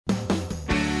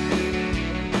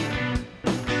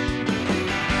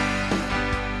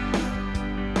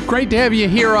Great to have you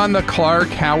here on the Clark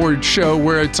Howard Show,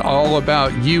 where it's all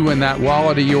about you and that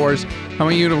wallet of yours. I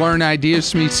want you to learn ideas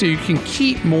from me so you can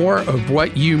keep more of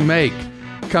what you make.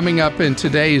 Coming up in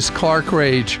today's Clark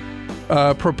Rage,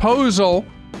 a proposal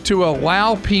to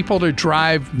allow people to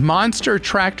drive monster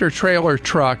tractor trailer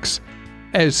trucks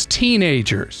as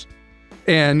teenagers.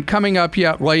 And coming up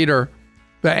yet later,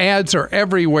 the ads are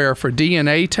everywhere for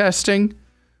DNA testing.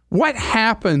 What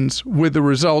happens with the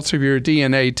results of your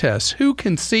DNA tests? Who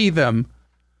can see them?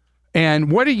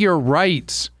 And what are your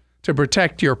rights to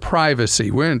protect your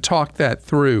privacy? We're going to talk that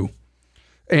through.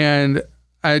 And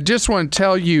I just want to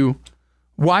tell you,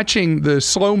 watching the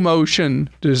slow motion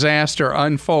disaster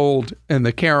unfold in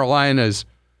the Carolinas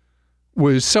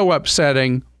was so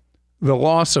upsetting. The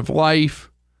loss of life,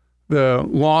 the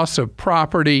loss of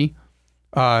property,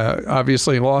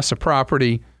 obviously loss of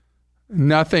property,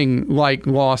 nothing like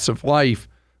loss of life,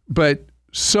 but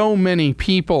so many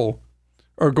people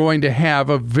are going to have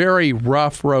a very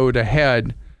rough road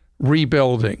ahead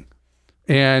rebuilding.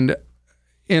 And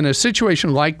in a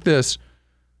situation like this,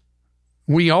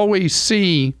 we always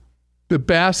see the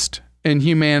best in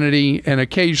humanity and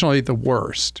occasionally the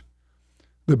worst.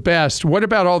 The best. What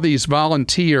about all these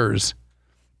volunteers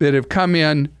that have come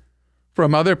in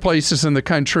from other places in the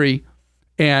country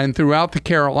and throughout the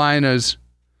Carolinas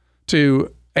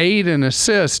to aid and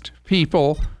assist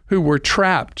people who were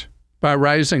trapped by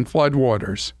rising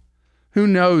floodwaters? Who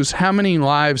knows how many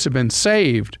lives have been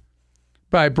saved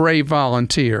by brave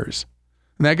volunteers?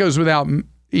 And that goes without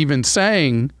even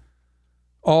saying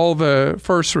all the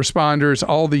first responders,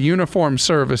 all the uniformed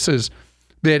services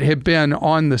that have been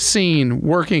on the scene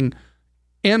working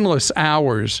endless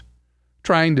hours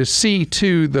trying to see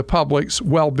to the public's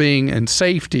well-being and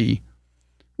safety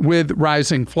with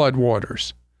rising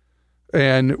floodwaters.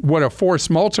 And what a force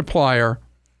multiplier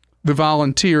the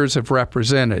volunteers have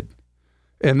represented.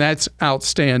 And that's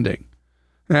outstanding.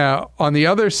 Now, on the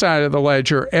other side of the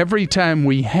ledger, every time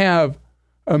we have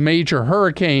a major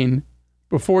hurricane,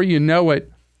 before you know it,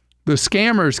 the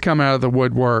scammers come out of the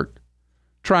woodwork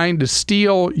trying to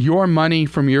steal your money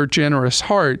from your generous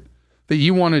heart that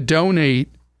you want to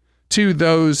donate to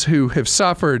those who have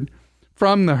suffered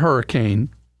from the hurricane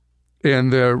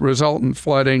and the resultant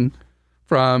flooding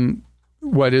from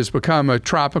what has become a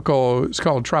tropical, it's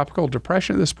called tropical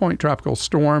depression at this point, tropical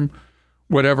storm,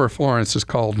 whatever Florence is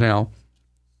called now.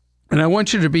 And I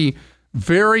want you to be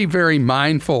very, very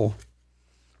mindful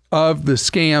of the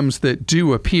scams that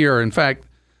do appear. In fact,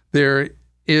 there's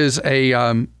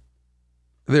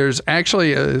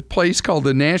actually a place called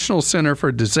the National Center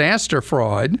for Disaster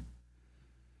Fraud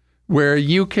where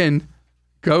you can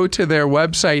go to their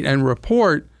website and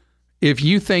report if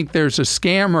you think there's a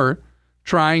scammer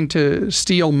trying to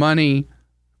steal money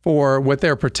for what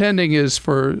they're pretending is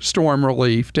for storm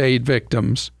relief to aid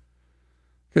victims.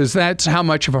 Because that's how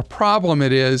much of a problem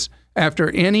it is after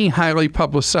any highly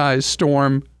publicized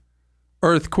storm,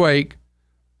 earthquake,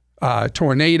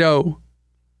 tornado,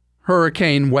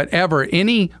 hurricane, whatever,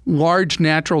 any large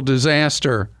natural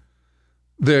disaster,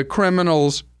 the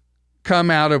criminals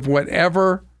come out of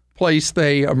whatever place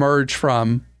they emerge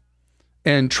from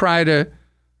and try to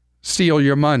steal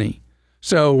your money.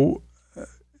 So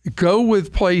go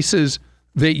with places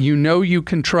that you know you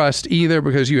can trust, either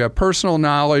because you have personal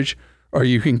knowledge, or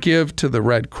you can give to the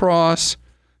Red Cross,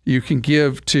 you can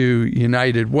give to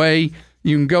United Way,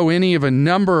 you can go any of a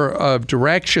number of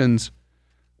directions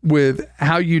with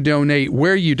how you donate,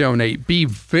 where you donate. Be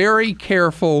very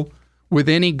careful with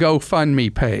any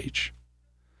GoFundMe page.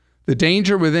 The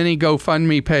danger with any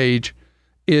GoFundMe page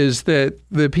is that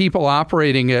the people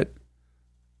operating it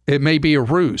may be a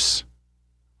ruse.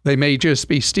 They may just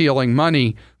be stealing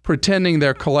money, pretending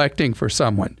they're collecting for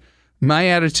someone. My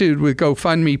attitude with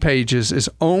GoFundMe pages is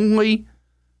only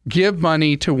give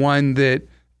money to one that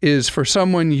is for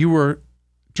someone you were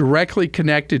directly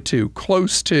connected to,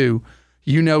 close to.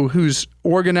 You know who's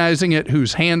organizing it,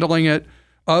 who's handling it.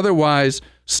 Otherwise,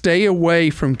 stay away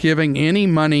from giving any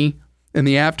money in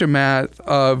the aftermath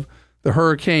of the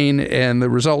hurricane and the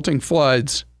resulting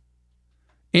floods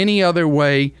any other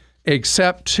way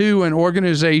except to an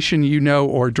organization you know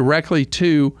or directly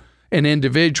to an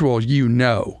individual you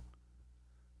know.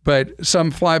 But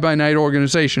some fly-by-night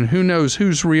organization, who knows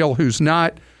who's real, who's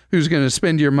not, who's going to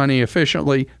spend your money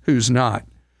efficiently, who's not.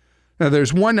 Now,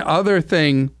 there's one other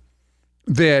thing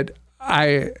that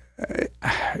I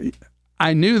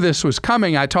knew this was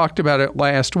coming. I talked about it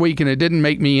last week, and it didn't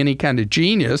make me any kind of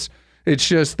genius. It's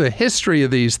just the history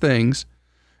of these things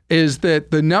is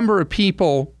that the number of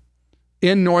people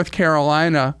in North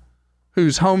Carolina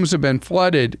whose homes have been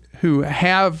flooded, who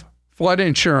have flood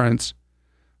insurance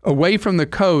away from the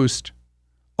coast,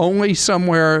 only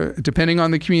somewhere, depending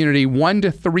on the community, 1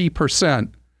 to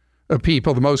 3% of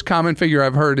people, the most common figure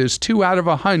I've heard is 2 out of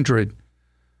 100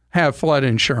 have flood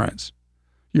insurance.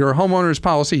 Your homeowner's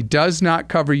policy does not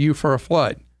cover you for a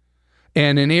flood.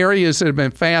 And in areas that have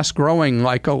been fast growing,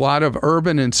 like a lot of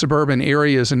urban and suburban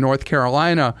areas in North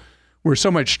Carolina, where so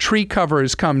much tree cover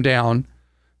has come down,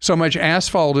 so much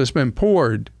asphalt has been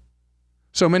poured,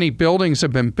 so many buildings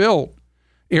have been built,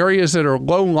 areas that are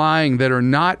low-lying, that are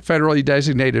not federally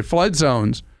designated flood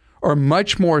zones, are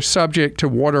much more subject to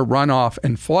water runoff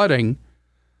and flooding.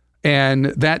 And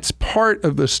that's part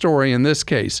of the story in this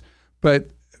case. But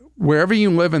wherever you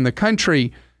live in the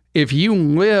country, if you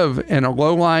live in a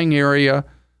low-lying area,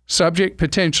 subject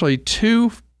potentially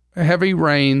to heavy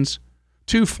rains,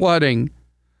 to flooding,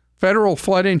 federal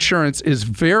flood insurance is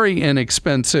very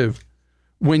inexpensive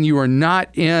when you are not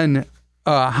in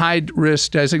a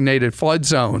high-risk designated flood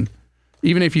zone.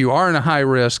 Even if you are in a high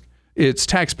risk, it's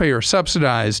taxpayer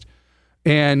subsidized.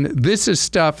 And this is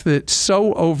stuff that's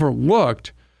so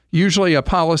overlooked. Usually a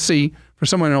policy for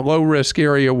someone in a low-risk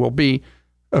area will be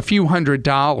a few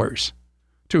 $100s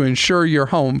to insure your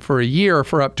home for a year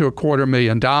for up to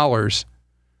 $250,000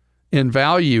 in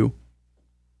value.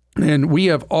 And we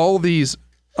have all these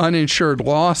uninsured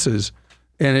losses,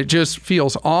 and it just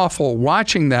feels awful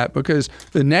watching that, because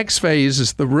the next phase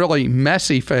is the really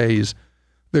messy phase,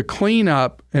 the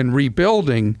cleanup and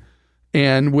rebuilding.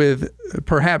 And with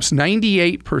perhaps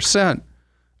 98%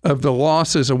 of the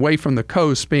losses away from the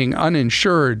coast being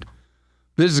uninsured,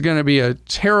 this is going to be a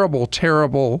terrible,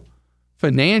 terrible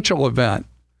financial event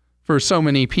for so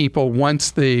many people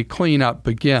once the cleanup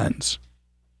begins.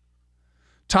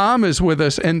 Tom is with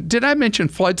us. And did I mention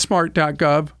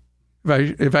floodsmart.gov?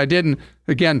 If I didn't,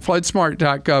 again,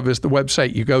 floodsmart.gov is the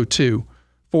website you go to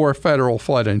for federal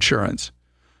flood insurance.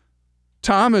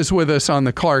 Tom is with us on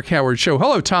the Clark Howard Show.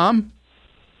 Hello, Tom.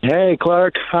 Hey,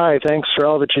 Clark. Hi. Thanks for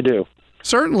all that you do.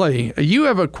 Certainly. You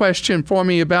have a question for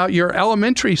me about your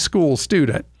elementary school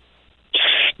student.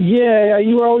 Yeah,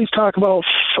 you always talk about,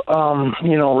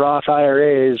 Roth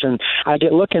IRAs, and I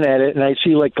get looking at it, and I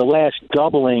see like the last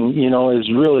doubling,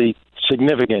 is really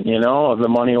significant, of the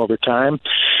money over time.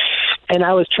 And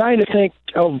I was trying to think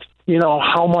of,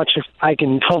 how much if I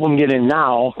can help him get in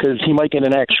now, because he might get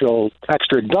an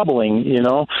extra doubling,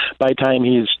 by the time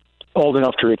he's old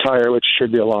enough to retire, which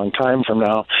should be a long time from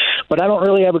now. But I don't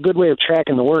really have a good way of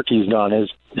tracking the work he's done.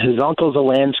 His uncle's a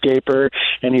landscaper,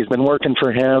 and he's been working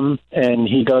for him, and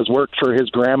he does work for his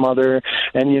grandmother,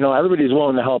 and everybody's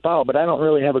willing to help out, but I don't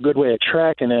really have a good way of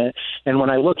tracking it. And when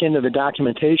I look into the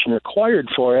documentation required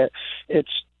for it,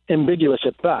 it's ambiguous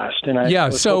at best,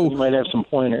 and so you might have some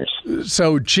pointers.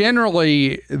 So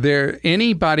generally,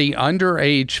 anybody under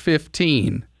age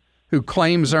 15 who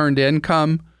claims earned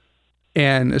income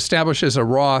and establishes a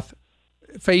Roth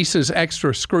faces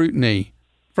extra scrutiny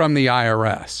from the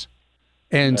IRS.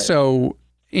 And so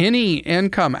any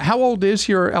income, how old is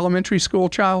your elementary school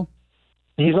child?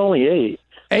 He's only 8.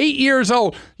 8 years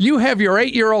old. You have your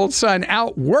 8-year-old son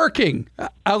out working.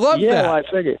 I love that. Yeah, well, I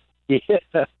figured.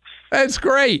 Yeah. That's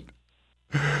great.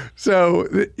 So,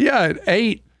 at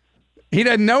 8, he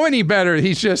doesn't know any better.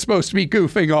 He's just supposed to be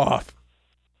goofing off.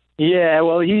 Yeah,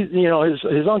 well, he's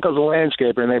his uncle's a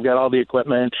landscaper, and they've got all the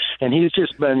equipment, and he's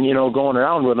just been going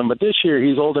around with them. But this year,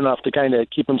 he's old enough to kind of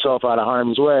keep himself out of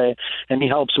harm's way, and he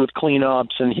helps with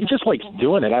cleanups, and he just likes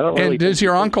doing it. I don't. And does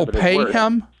your uncle pay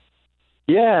him?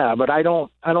 Yeah, but I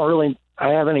don't really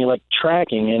have any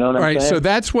tracking. You know what I'm saying? Right. So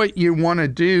that's what you want to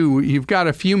do. You've got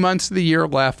a few months of the year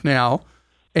left now,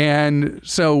 and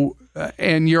so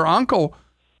and your uncle,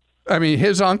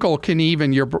 his uncle can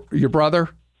even your brother.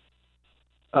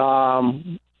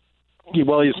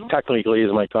 Well, he's technically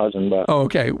my cousin, but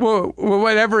okay. Well,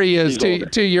 whatever he is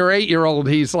to your 8-year-old,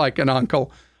 he's like an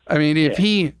uncle. If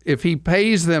he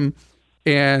pays them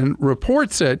and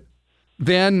reports it,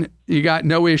 then you got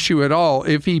no issue at all.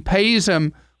 If he pays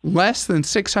them less than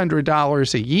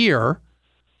 $600 a year,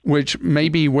 which may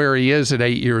be where he is at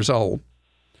 8 years old,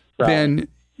 right, then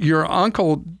your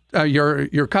uncle,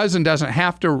 your cousin doesn't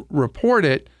have to report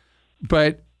it,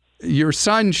 but your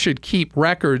son should keep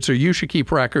records, or you should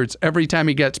keep records every time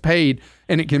he gets paid.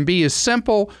 And it can be as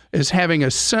simple as having a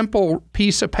simple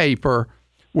piece of paper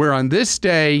where on this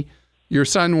day, your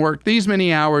son worked these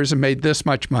many hours and made this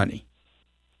much money.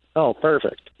 Oh,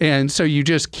 perfect. And so you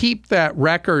just keep that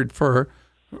record for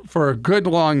a good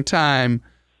long time,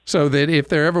 so that if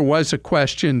there ever was a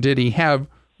question, did he have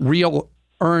real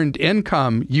earned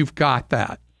income, you've got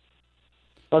that.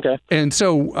 Okay. And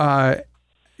so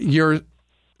your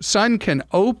son can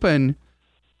open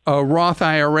a Roth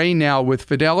IRA now with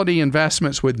Fidelity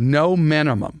Investments with no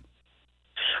minimum.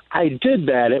 I did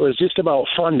that. It was just about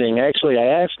funding. Actually,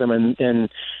 I asked them, and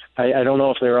I don't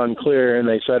know if they were unclear, and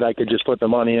they said I could just put the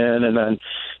money in, and then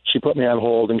she put me on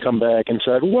hold and come back and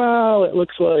said, well, it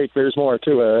looks like there's more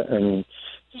to it. And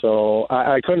so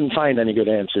I couldn't find any good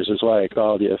answers. Is why I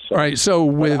called you. So. All right. So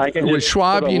with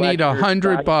Schwab, you need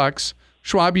 $100.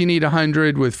 Schwab, you need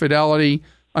 $100. With Fidelity,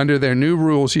 under their new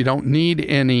rules, you don't need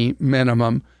any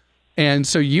minimum. And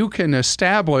so you can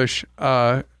establish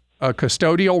a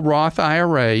custodial Roth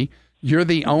IRA. You're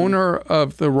the owner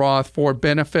of the Roth for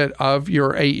benefit of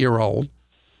your 8-year-old.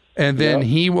 And then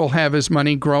he will have his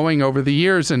money growing over the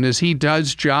years. And as he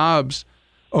does jobs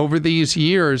over these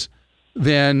years,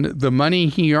 then the money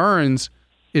he earns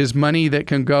is money that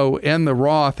can go in the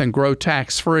Roth and grow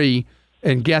tax-free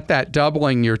and get that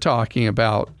doubling you're talking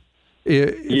about.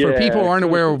 For people who aren't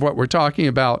aware of what we're talking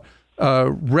about,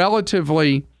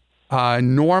 relatively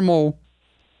normal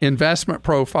investment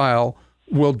profile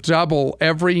will double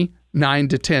every 9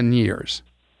 to 10 years.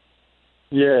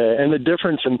 Yeah, and the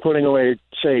difference in putting away,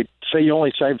 say you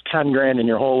only saved 10 grand in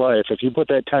your whole life. If you put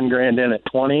that 10 grand in at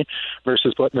 20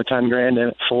 versus putting the 10 grand in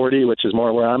at 40, which is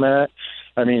more where I'm at,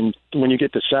 I mean, when you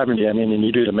get to 70, I mean, and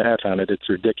you do the math on it, it's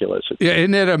ridiculous.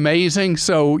 Isn't it amazing?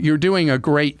 So you're doing a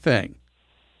great thing.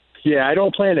 Yeah, I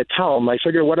don't plan to tell him. I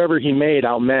figure whatever he made,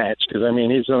 I'll match, because, I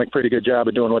mean, he's done a pretty good job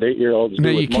of doing what 8-year-olds do. No,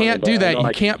 you can't do that. You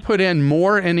can't put in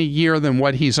more in a year than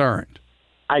what he's earned.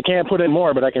 I can't put in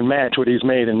more, but I can match what he's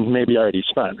made and maybe already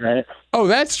spent, right? Oh,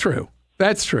 that's true.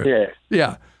 That's true.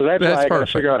 Yeah. So that's why I got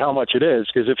to figure out how much it is,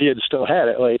 because if he had still had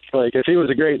it, like if he was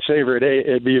a great saver at 8,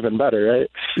 it'd be even better,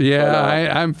 right?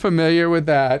 Yeah, I'm familiar with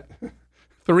that.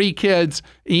 3 kids,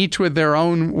 each with their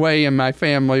own way in my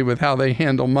family with how they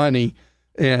handle money.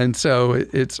 And so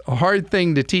it's a hard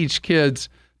thing to teach kids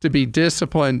to be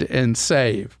disciplined and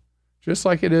save, just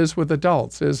like it is with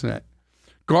adults, isn't it?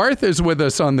 Garth is with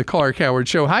us on the Clark Howard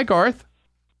Show. Hi, Garth.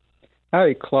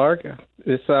 Hi, Clark.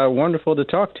 It's wonderful to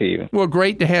talk to you. Well,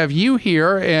 great to have you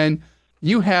here. And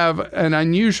you have an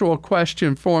unusual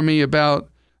question for me about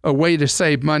a way to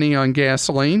save money on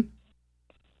gasoline.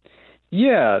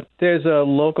 Yeah, there's a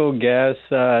local gas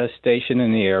station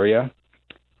in the area,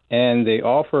 and they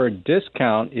offer a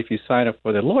discount if you sign up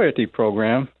for the loyalty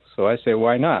program. So I said,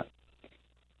 why not?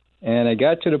 And I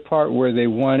got to the part where they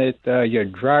wanted your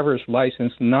driver's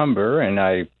license number, and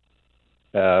I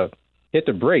hit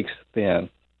the brakes then.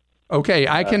 Okay,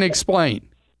 I can explain.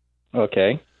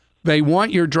 Okay. They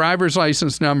want your driver's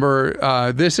license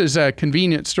number. This is a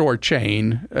convenience store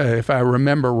chain, if I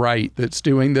remember right, that's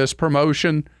doing this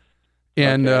promotion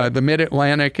in the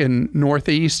Mid-Atlantic and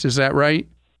Northeast. Is that right?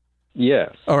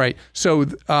 Yes. All right. So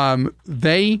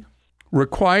they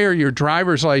require your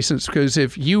driver's license because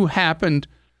if you happened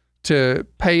to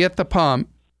pay at the pump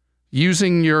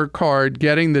using your card,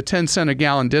 getting the 10 cent a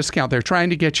gallon discount, they're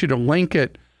trying to get you to link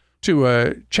it to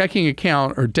a checking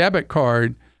account or debit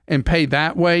card and pay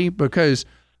that way, because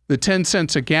the 10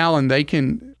 cents a gallon, they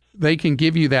can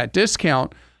give you that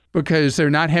discount because they're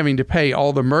not having to pay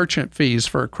all the merchant fees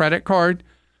for a credit card.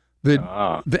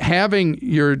 Having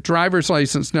your driver's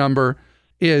license number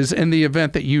is in the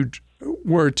event that you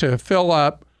were to fill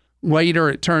up later,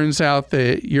 it turns out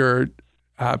that your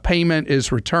payment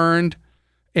is returned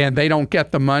and they don't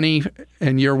get the money,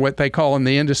 and you're what they call in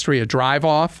the industry a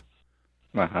drive-off.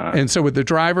 And so with the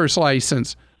driver's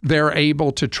license, they're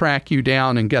able to track you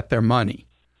down and get their money.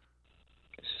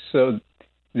 So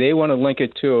they want to link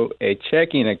it to a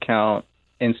checking account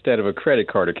instead of a credit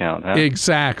card account, huh?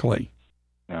 Exactly.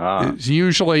 It's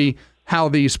usually how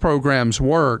these programs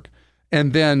work.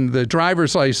 And then the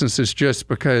driver's license is just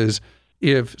because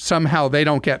if somehow they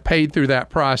don't get paid through that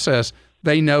process,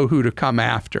 they know who to come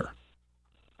after.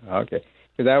 Okay.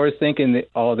 Because I was thinking that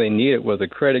all they needed was a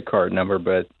credit card number,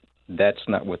 but that's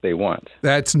not what they want.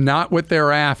 That's not what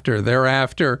they're after. They're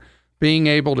after being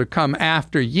able to come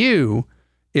after you.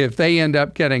 If they end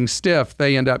up getting stiff,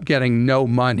 they end up getting no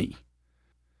money.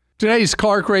 Today's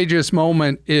Clark Rageous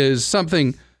moment is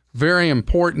something very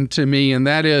important to me, and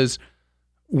that is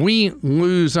we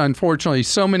lose, unfortunately,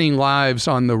 so many lives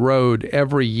on the road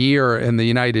every year in the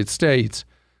United States.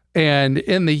 And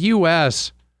in the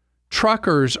U.S.,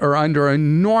 truckers are under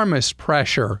enormous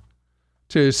pressure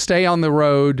to stay on the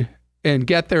road and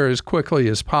get there as quickly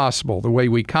as possible, the way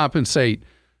we compensate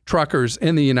truckers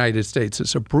in the United States.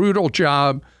 It's a brutal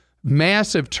job,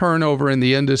 massive turnover in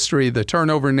the industry. The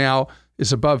turnover now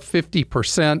is above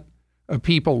 50% of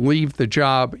people leave the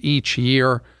job each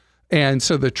year. And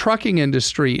so the trucking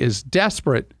industry is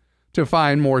desperate to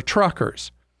find more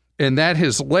truckers. And that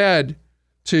has led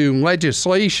to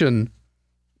legislation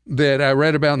that I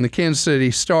read about in the Kansas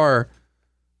City Star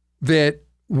that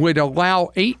would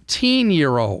allow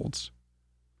 18-year-olds,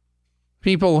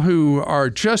 people who are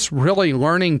just really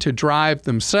learning to drive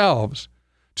themselves,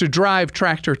 to drive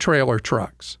tractor-trailer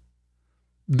trucks.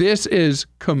 This is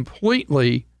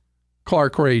completely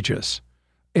Clark-rageous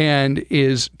and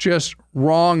is just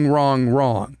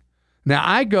wrong. Now,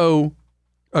 I go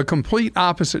a complete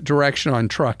opposite direction on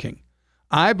trucking.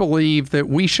 I believe that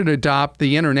we should adopt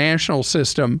the international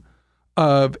system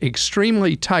of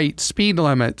extremely tight speed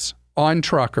limits on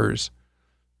truckers,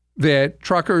 that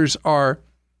truckers are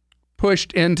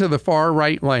pushed into the far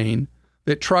right lane,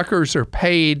 that truckers are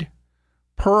paid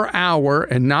per hour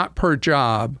and not per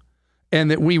job, and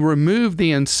that we remove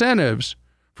the incentives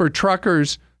for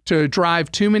truckers to drive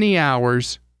too many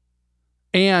hours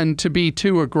and to be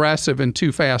too aggressive and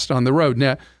too fast on the road.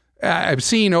 Now, I've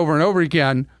seen over and over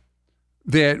again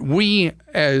that we,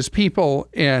 as people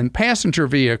in passenger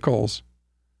vehicles,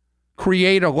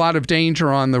 create a lot of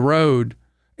danger on the road.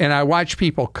 And I watch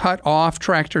people cut off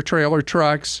tractor-trailer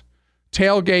trucks,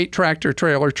 tailgate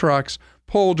tractor-trailer trucks,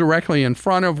 pull directly in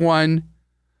front of one,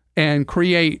 and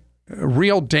create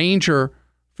real danger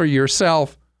for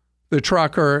yourself, the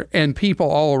trucker, and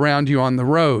people all around you on the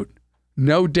road.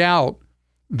 No doubt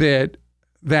that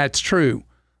that's true.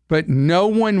 But no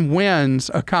one wins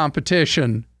a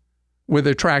competition with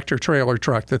a tractor-trailer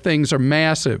truck. The things are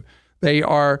massive. They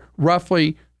are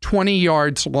roughly 20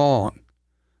 yards long.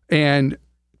 And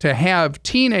to have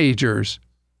teenagers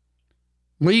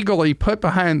legally put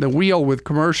behind the wheel with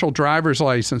commercial driver's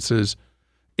licenses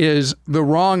is the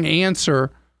wrong answer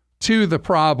to the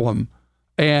problem.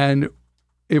 And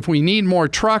if we need more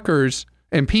truckers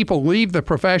and people leave the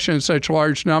profession in such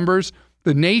large numbers,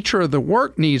 the nature of the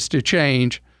work needs to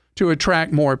change to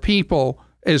attract more people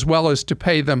as well as to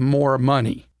pay them more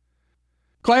money.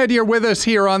 Glad you're with us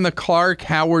here on the Clark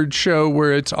Howard Show,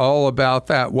 where it's all about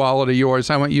that wallet of yours.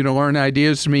 I want you to learn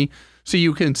ideas from me so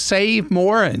you can save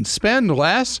more and spend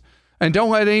less, and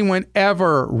don't let anyone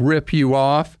ever rip you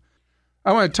off.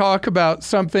 I want to talk about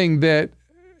something that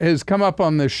has come up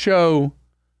on the show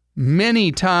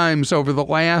many times over the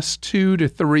last 2 to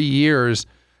 3 years,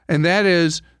 and that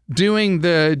is doing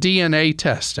the DNA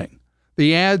testing.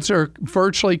 The ads are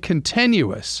virtually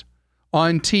continuous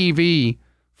on TV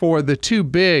for the two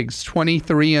bigs,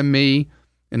 23andMe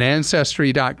and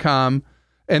Ancestry.com.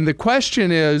 And the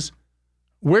question is,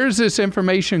 where does this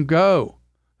information go?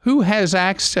 Who has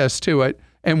access to it,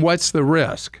 and what's the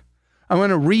risk? I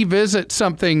want to revisit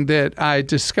something that I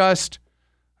discussed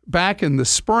back in the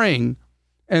spring,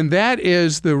 and that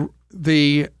is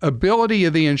the ability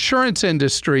of the insurance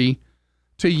industry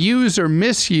to use or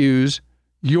misuse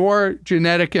your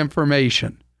genetic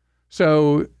information.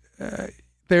 So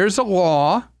there's a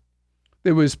law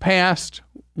that was passed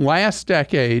last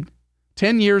decade,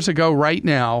 10 years ago right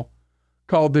now,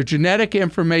 called the Genetic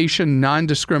Information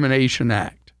Non-Discrimination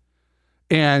Act.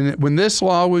 And when this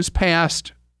law was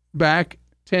passed back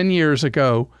 10 years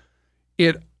ago,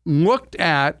 it looked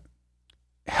at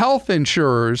health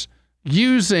insurers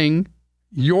using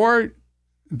your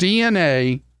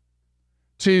DNA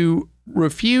to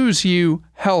refuse you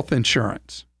health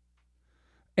insurance.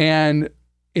 And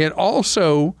it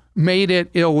also made it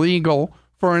illegal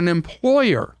for an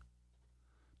employer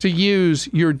to use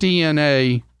your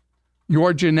DNA,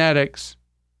 your genetics,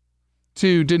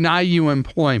 to deny you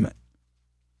employment.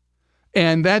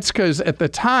 And that's because at the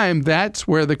time, that's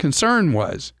where the concern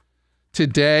was.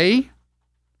 Today,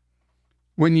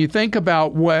 when you think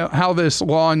about how this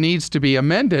law needs to be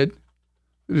amended,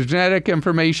 the Genetic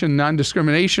Information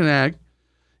Non-Discrimination Act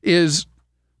is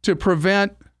to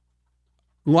prevent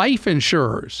life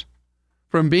insurers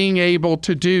from being able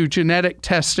to do genetic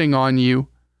testing on you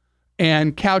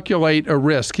and calculate a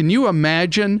risk. Can you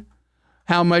imagine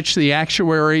how much the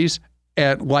actuaries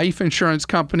at life insurance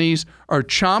companies are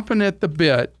chomping at the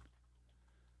bit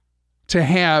to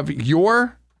have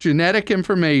your genetic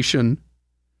information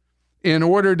in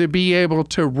order to be able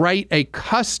to write a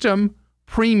custom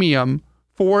premium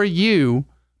for you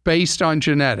based on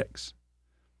genetics?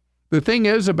 The thing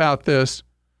is about this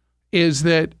is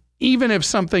that even if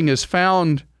something is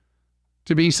found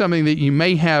to be something that you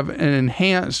may have an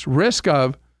enhanced risk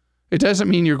of, it doesn't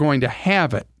mean you're going to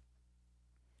have it.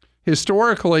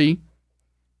 Historically,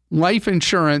 life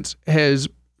insurance has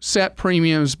set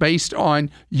premiums based on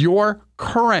your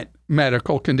current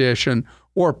medical condition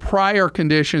or prior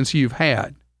conditions you've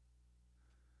had.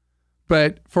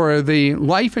 But for the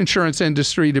life insurance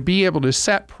industry to be able to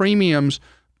set premiums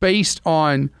based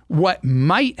on what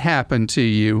might happen to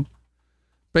you,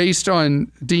 based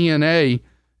on DNA,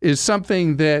 is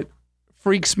something that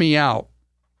freaks me out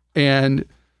and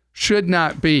should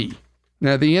not be.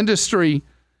 Now, the industry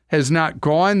has not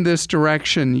gone this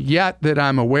direction yet that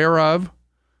I'm aware of.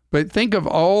 But think of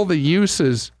all the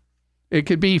uses. It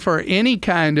could be for any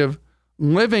kind of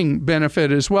living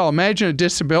benefit as well. Imagine a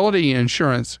disability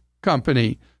insurance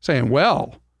company saying,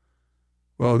 well,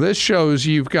 this shows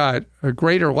you've got a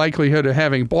greater likelihood of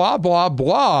having blah, blah,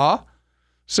 blah,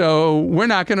 so we're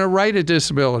not going to write a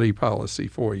disability policy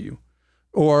for you.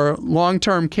 Or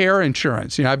long-term care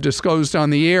insurance. I've disclosed on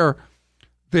the air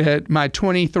that my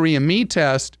 23andMe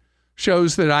test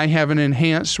shows that I have an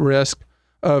enhanced risk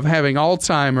of having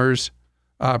Alzheimer's,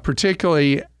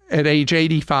 particularly at age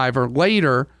 85 or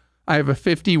later. I have a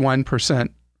 51%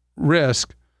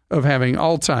 risk of having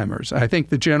Alzheimer's. I think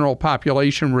the general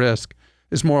population risk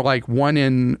is more like 1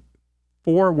 in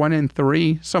 4, 1 in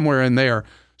 3, somewhere in there.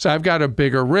 So I've got a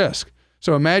bigger risk.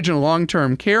 So imagine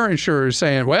long-term care insurers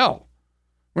saying, well,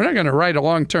 we're not going to write a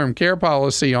long-term care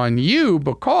policy on you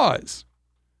because.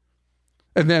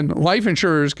 And then life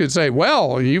insurers could say,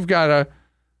 well, you've got a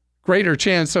greater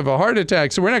chance of a heart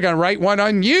attack, so we're not going to write one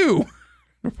on you.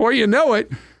 Before you know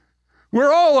it,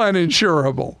 we're all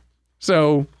uninsurable.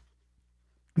 So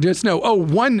just know,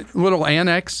 one little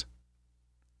annex.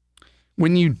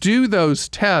 When you do those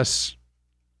tests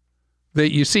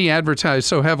that you see advertised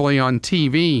so heavily on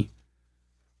TV,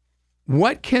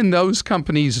 what can those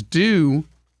companies do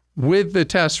with the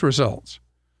test results?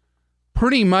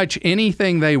 Pretty much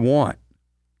anything they want.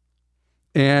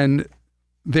 And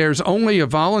there's only a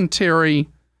voluntary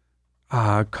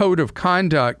code of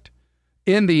conduct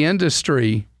in the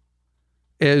industry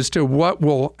as to what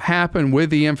will happen with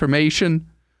the information.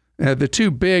 The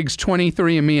two bigs,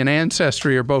 23andMe and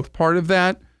Ancestry, are both part of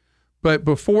that. But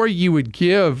before you would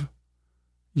give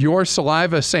your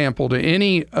saliva sample to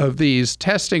any of these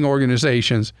testing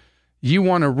organizations, you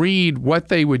want to read what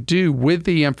they would do with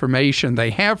the information they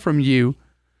have from you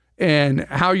and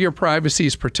how your privacy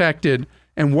is protected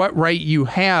and what right you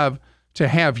have to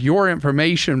have your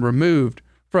information removed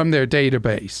from their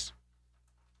database.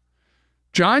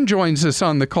 John joins us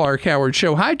on the Clark Howard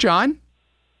Show. Hi, John.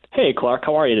 Hey, Clark.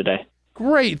 How are you today?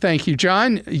 Great. Thank you,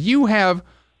 John. You have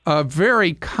a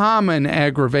very common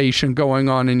aggravation going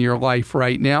on in your life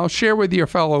right now. Share with your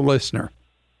fellow listener.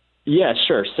 Yeah,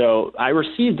 sure. So I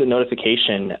received a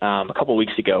notification a couple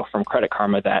weeks ago from Credit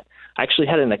Karma that I actually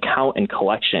had an account in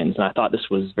collections, and I thought this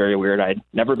was very weird. I'd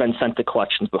never been sent to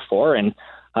collections before, and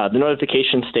the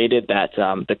notification stated that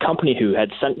the company who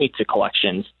had sent me to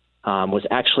collections was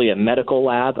actually a medical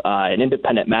lab, an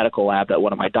independent medical lab that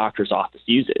one of my doctor's office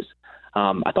uses.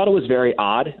 I thought it was very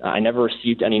odd. I never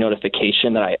received any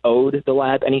notification that I owed the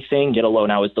lab anything, yet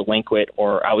alone I was delinquent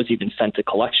or I was even sent to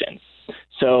collections.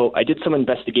 So I did some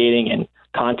investigating and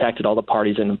contacted all the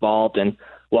parties involved. And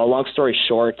well, long story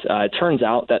short, it turns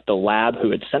out that the lab who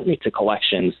had sent me to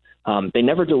collections, they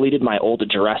never deleted my old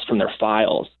address from their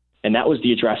files. And that was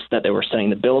the address that they were sending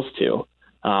the bills to.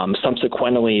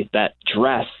 Subsequently, that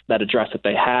address that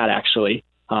they had actually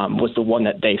was the one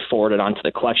that they forwarded on to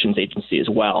the collections agency as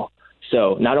well.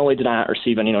 So not only did I not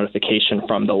receive any notification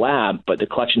from the lab, but the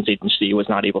collections agency was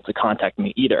not able to contact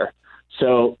me either.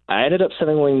 So I ended up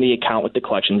settling the account with the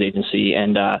collections agency,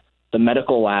 and the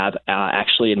medical lab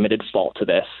actually admitted fault to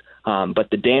this. But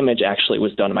the damage actually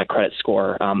was done to my credit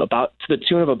score, about to the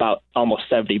tune of about almost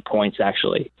 70 points,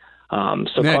 actually. So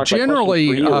now, Clark,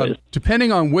 generally,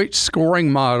 depending on which scoring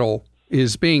model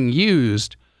is being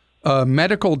used,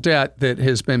 medical debt that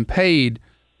has been paid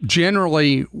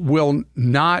generally will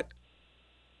not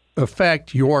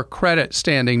affect your credit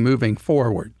standing moving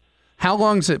forward. How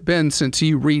long has it been since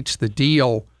you reached the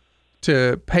deal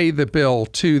to pay the bill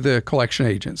to the collection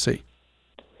agency?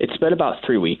 It's been about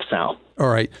 3 weeks now. All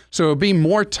right. So it'll be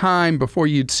more time before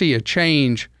you'd see a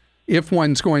change if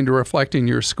one's going to reflect in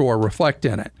your score, reflect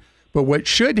in it. But what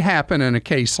should happen in a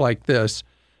case like this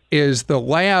is the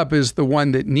lab is the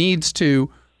one that needs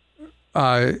to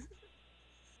affect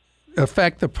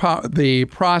the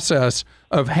process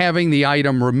of having the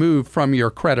item removed from your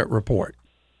credit report.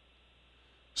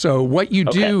 So what you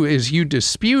do is you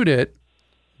dispute it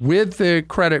with the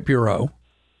credit bureau,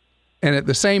 and at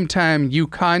the same time you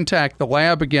contact the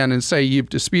lab again and say you've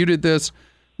disputed this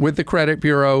with the credit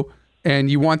bureau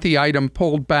and you want the item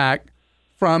pulled back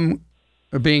from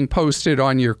being posted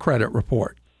on your credit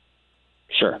report.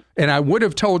 Sure. And I would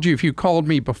have told you if you called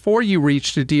me before you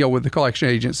reached a deal with the collection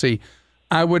agency,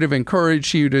 I would have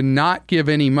encouraged you to not give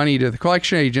any money to the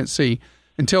collection agency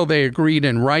until they agreed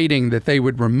in writing that they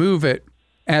would remove it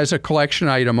as a collection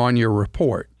item on your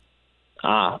report.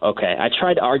 Okay. I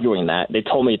tried arguing that. They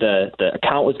told me the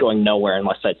account was going nowhere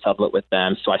unless I'd settle it with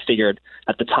them. So I figured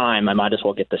at the time I might as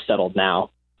well get this settled now.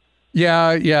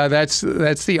 Yeah, that's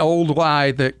the old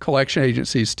lie that collection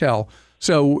agencies tell.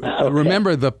 So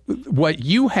remember, what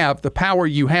you have, the power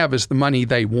you have is the money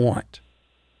they want.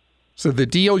 So the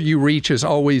deal you reach is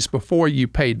always before you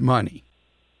paid money.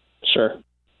 Sure.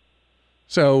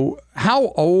 So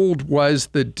how old was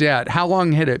the debt? How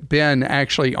long had it been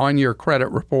actually on your credit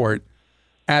report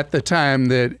at the time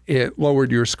that it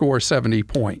lowered your score 70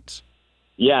 points?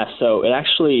 Yeah, so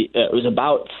it was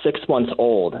about 6 months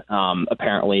old,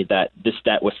 apparently, that this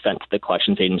debt was sent to the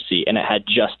collections agency, and it had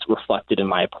just reflected in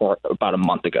my report about a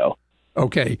month ago.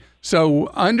 Okay, so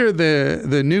under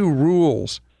the new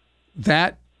rules,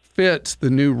 that fits the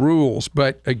new rules.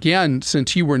 But again,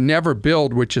 since you were never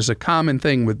billed, which is a common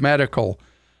thing with medical,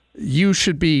 you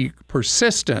should be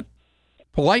persistent,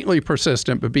 politely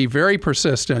persistent, but be very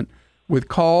persistent with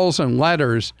calls and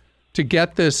letters to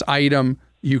get this item.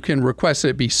 You can request that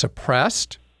it be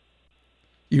suppressed.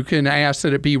 You can ask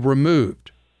that it be removed.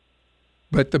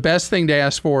 But the best thing to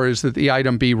ask for is that the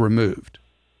item be removed.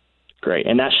 Great.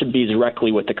 And that should be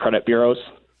directly with the credit bureaus?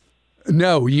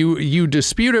 No, you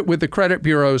dispute it with the credit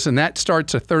bureaus, and that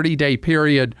starts a 30-day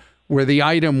period where the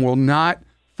item will not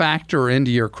factor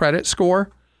into your credit score.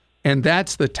 And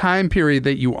that's the time period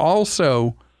that you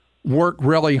also work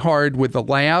really hard with the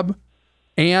lab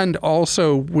and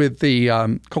also with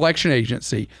the collection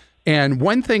agency. And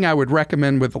one thing I would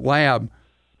recommend with the lab,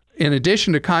 in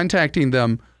addition to contacting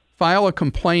them, file a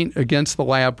complaint against the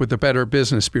lab with the Better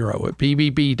Business Bureau at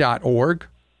bbb.org.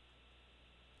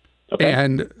 Okay.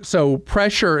 And so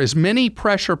as many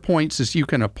pressure points as you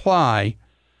can apply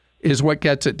is what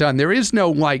gets it done. There is no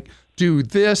like, do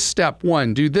this step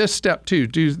 1, do this step 2,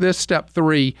 do this step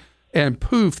 3, and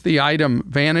poof, the item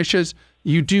vanishes.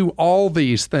 You do all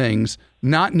these things,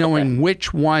 not knowing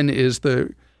which one is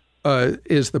the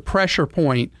pressure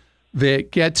point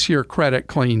that gets your credit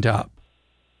cleaned up.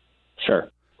 Sure.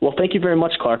 Well, thank you very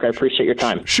much, Clark. I appreciate your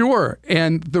time. Sure.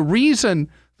 And the reason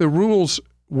the rules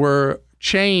were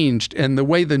changed and the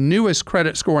way the newest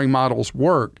credit scoring models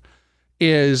work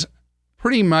is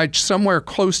pretty much somewhere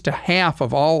close to half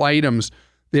of all items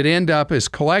that end up as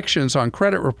collections on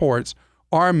credit reports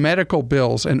are medical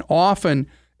bills. And often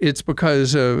it's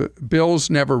because of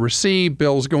bills never received,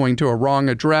 bills going to a wrong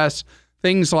address,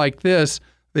 things like this,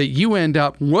 that you end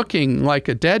up looking like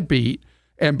a deadbeat.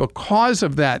 And because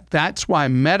of that, that's why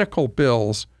medical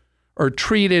bills are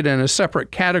treated in a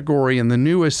separate category in the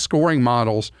newest scoring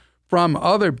models from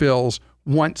other bills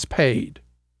once paid.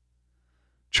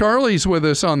 Charlie's with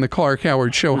us on the Clark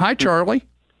Howard Show. Hi, Charlie.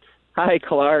 Hi,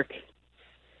 Clark.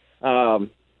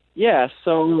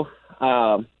 So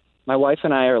my wife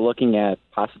and I are looking at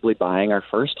possibly buying our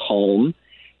first home,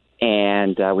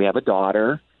 and we have a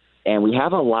daughter, and we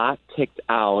have a lot picked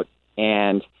out,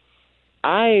 and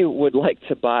I would like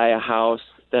to buy a house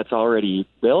that's already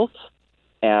built,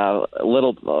 a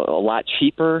lot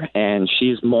cheaper, and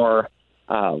she's more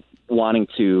wanting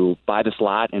to buy this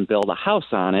lot and build a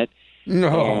house on it.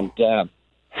 No. And,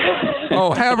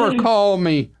 have her call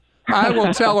me. I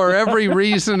will tell her every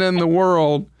reason in the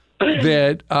world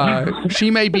that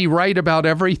she may be right about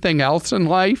everything else in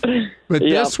life, but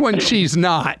this one she's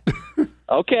not.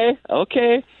 Okay.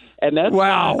 And that's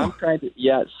wow. I'm trying to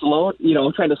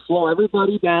I'm trying to slow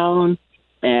everybody down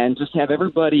and just have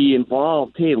everybody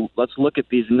involved. Hey, let's look at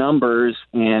these numbers.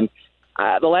 And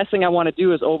the last thing I want to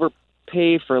do is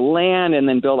overpay for land and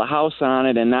then build a house on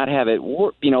it and not have it,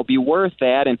 be worth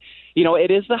that. And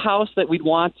it is the house that we'd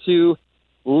want to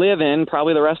live in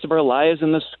probably the rest of our lives,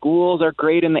 and the schools are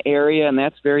great in the area, and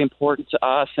that's very important to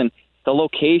us. And the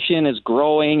location is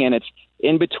growing, and it's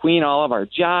in between all of our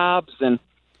jobs.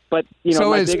 But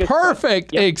so it's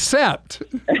perfect, except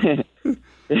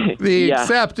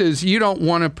except is you don't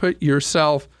want to put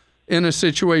yourself in a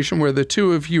situation where the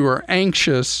two of you are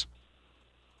anxious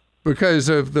because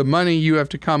of the money you have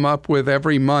to come up with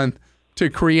every month to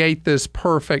create this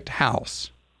perfect house.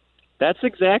 That's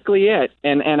exactly it.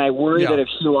 And I worry that if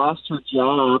she lost her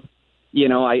job,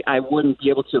 I wouldn't be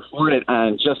able to afford it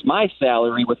on just my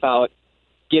salary without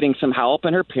getting some help.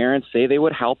 And her parents say they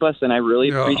would help us, and I really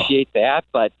appreciate that.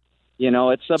 But,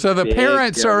 it's a So the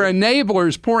parents are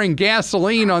enablers pouring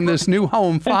gasoline on this new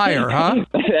home fire, huh?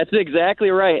 That's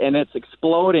exactly right. And it's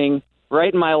exploding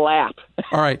right in my lap.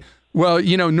 All right. Well,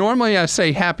 normally I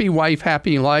say happy wife,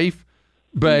 happy life,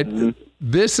 but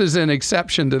this is an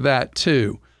exception to that,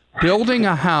 too. Building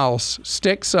a house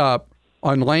sticks up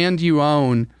on land you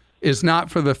own is not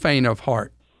for the faint of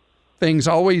heart. Things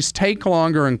always take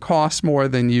longer and cost more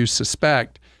than you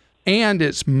suspect, and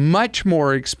it's much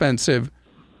more expensive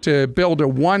to build a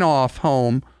one-off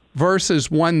home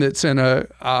versus one that's in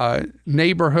a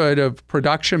neighborhood of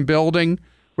production building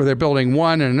where they're building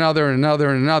one and another and another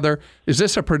and another. Is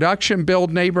this a production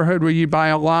build neighborhood where you buy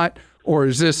a lot, or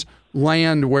is this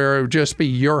land where it would just be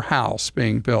your house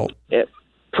being built?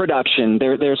 Production.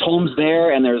 There's homes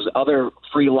there, and there's other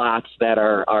free lots that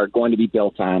are going to be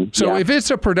built on. So if it's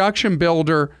a production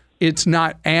builder, it's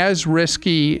not as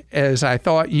risky as I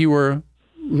thought you were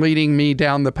leading me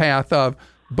down the path of,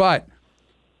 but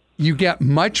you get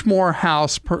much more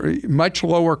much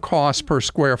lower cost per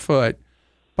square foot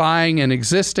buying an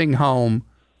existing home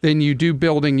than you do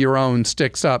building your own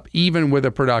sticks up, even with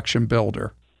a production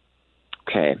builder.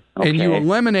 Okay. And you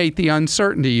eliminate the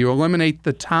uncertainty. You eliminate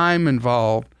the time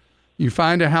involved. You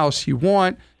find a house you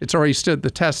want. It's already stood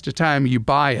the test of time. You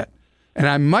buy it. And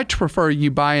I much prefer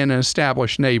you buy in an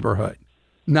established neighborhood,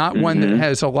 not one that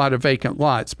has a lot of vacant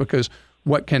lots, because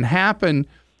what can happen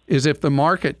is if the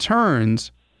market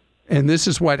turns, and this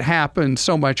is what happened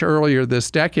so much earlier this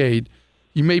decade,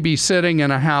 you may be sitting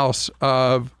in a house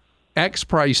of X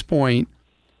price point,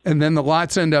 and then the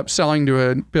lots end up selling to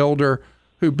a builder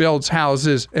who builds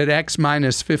houses at X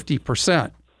minus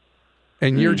 50%,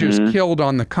 and you're just killed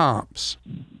on the comps.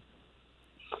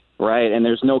 Right, and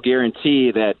there's no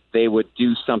guarantee that they would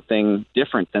do something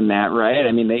different than that, right?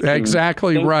 I mean,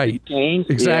 exactly right.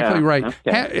 Exactly right.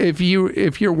 Okay.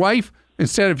 If your wife,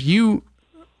 instead of you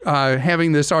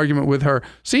having this argument with her,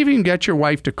 see if you can get your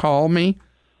wife to call me,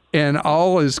 and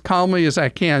I'll as calmly as I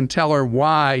can tell her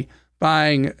why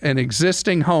buying an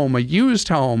existing home, a used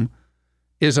home,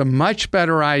 is a much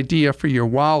better idea for your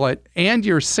wallet and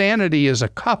your sanity as a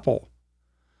couple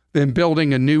than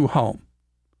building a new home.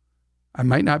 I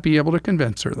might not be able to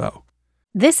convince her, though.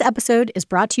 This episode is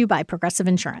brought to you by Progressive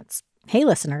Insurance. Hey,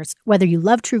 listeners, whether you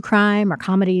love true crime or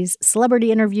comedies,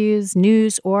 celebrity interviews,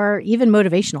 news, or even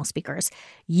motivational speakers,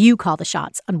 you call the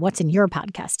shots on what's in your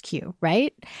podcast queue,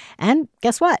 right? And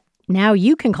guess what? Now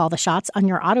you can call the shots on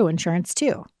your auto insurance,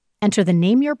 too. Enter the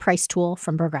Name Your Price tool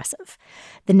from Progressive.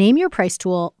 The Name Your Price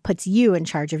tool puts you in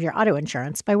charge of your auto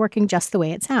insurance by working just the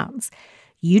way it sounds.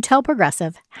 You tell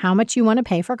Progressive how much you want to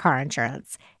pay for car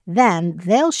insurance. Then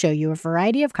they'll show you a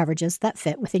variety of coverages that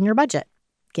fit within your budget,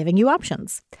 giving you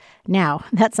options. Now,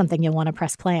 that's something you'll want to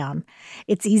press play on.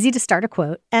 It's easy to start a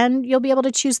quote, and you'll be able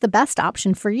to choose the best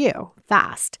option for you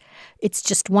fast. It's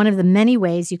just one of the many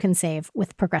ways you can save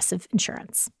with Progressive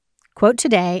Insurance. Quote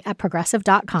today at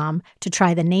Progressive.com to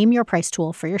try the Name Your Price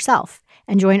tool for yourself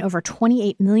and join over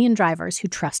 28 million drivers who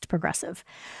trust Progressive.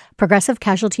 Progressive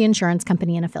Casualty Insurance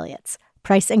Company and Affiliates.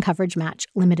 Price and coverage match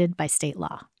limited by state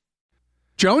law.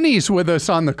 Joni's with us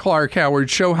on the Clark Howard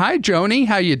Show. Hi, Joni.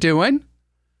 How you doing?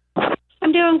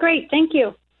 I'm doing great. Thank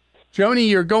you. Joni,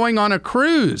 you're going on a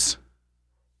cruise.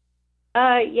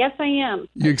 Yes, I am.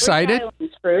 You excited?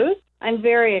 Islands cruise. I'm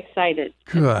very excited.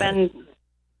 Good.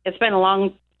 It's been a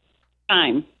long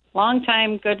time,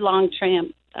 good long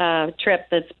trip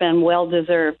that's been well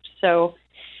deserved. So,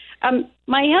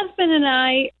 my husband and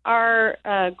I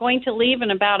are going to leave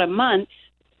in about a month,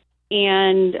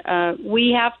 and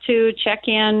we have to check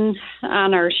in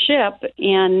on our ship.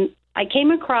 And I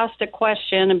came across a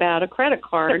question about a credit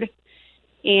card,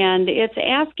 and it's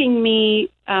asking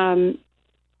me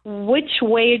which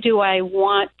way do I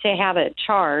want to have it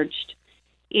charged.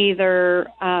 Either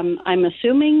I'm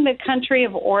assuming the country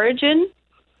of origin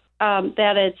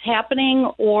that it's happening,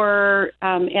 or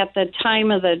at the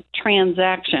time of the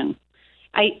transaction.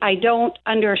 I don't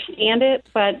understand it,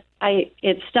 but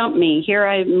it stumped me. Here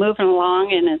I'm moving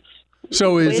along, and it's...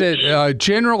 So is it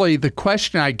generally the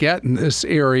question I get in this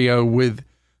area with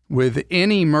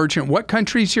any merchant, what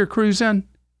country's your cruise in?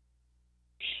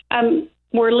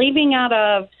 We're leaving out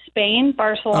of Spain,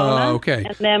 Barcelona, okay.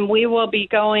 And then we will be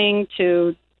going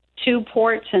to 2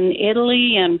 ports in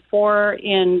Italy and 4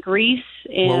 in Greece.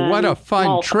 And well, what a fun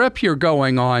Malta. trip you're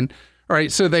going on. All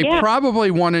right, so they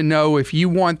probably want to know if you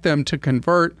want them to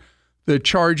convert the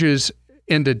charges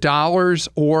into dollars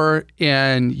or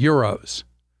in euros.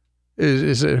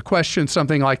 Is it a question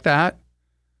something like that?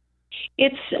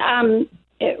 It's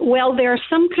well, there's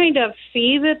some kind of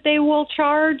fee that they will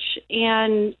charge,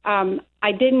 and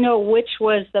I didn't know which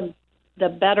was the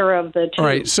better of the two. All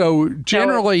right. So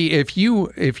generally, if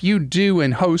you do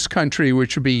in host country,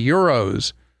 which would be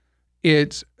euros,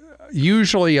 it's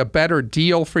usually a better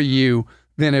deal for you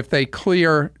than if they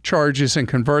clear charges and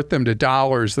convert them to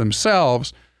dollars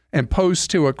themselves and post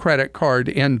to a credit card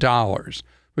in dollars,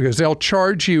 because they'll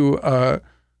charge you a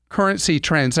currency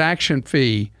transaction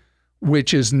fee,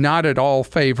 which is not at all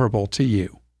favorable to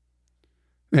you.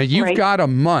 Now, you've got a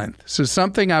month. So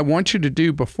something I want you to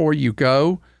do before you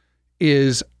go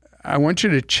is I want you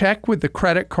to check with the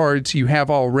credit cards you have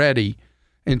already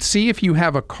and see if you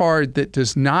have a card that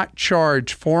does not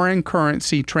charge foreign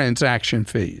currency transaction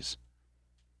fees.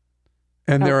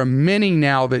 And there are many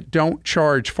now that don't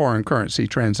charge foreign currency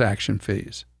transaction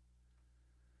fees.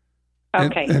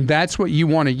 Okay. And that's what you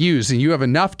want to use. And you have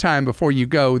enough time before you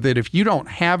go that if you don't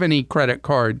have any credit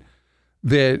card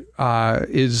that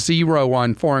is zero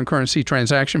on foreign currency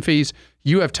transaction fees,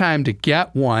 you have time to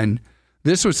get one.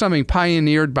 This was something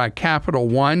pioneered by Capital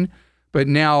One, but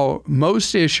now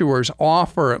most issuers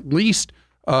offer at least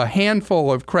a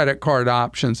handful of credit card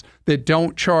options that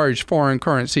don't charge foreign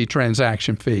currency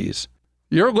transaction fees.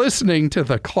 You're listening to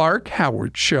The Clark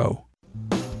Howard Show.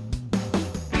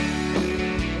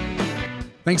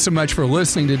 Thanks so much for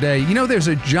listening today. You know, there's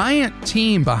a giant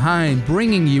team behind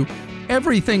bringing you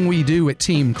everything we do at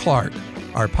Team Clark.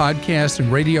 Our podcast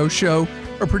and radio show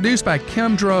are produced by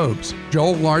Kim Drobes,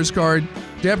 Joel Larsgaard,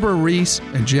 Deborah Reese,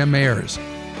 and Jim Ayers.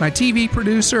 My TV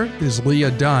producer is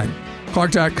Leah Dunn.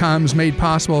 Clark.com is made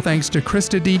possible thanks to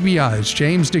Krista DiBiase,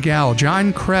 James DeGal,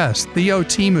 John Kress, Theo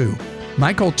Timu,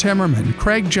 Michael Timmerman,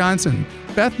 Craig Johnson,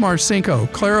 Beth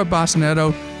Marcinko, Clara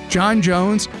Bosnetto, John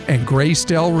Jones, and Grace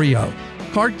Del Rio.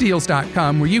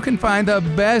 ClarkDeals.com, where you can find the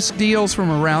best deals from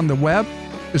around the web,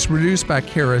 is produced by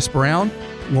Karis Brown,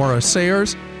 Laura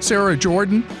Sayers, Sarah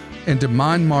Jordan, and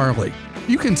Damon Marley.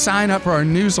 You can sign up for our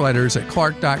newsletters at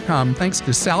Clark.com thanks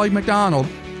to Sally McDonald,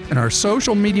 and our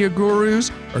social media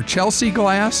gurus are Chelsea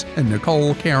Glass and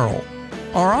Nicole Carroll.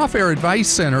 Our off-air advice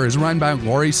center is run by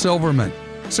Lori Silverman,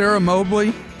 Sarah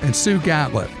Mobley, and Sue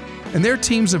Gatliff, and their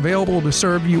team's available to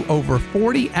serve you over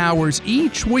 40 hours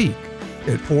each week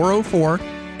at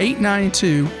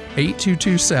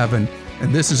 404-892-8227,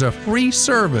 and this is a free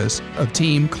service of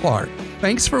Team Clark.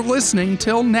 Thanks for listening.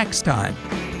 Till next time.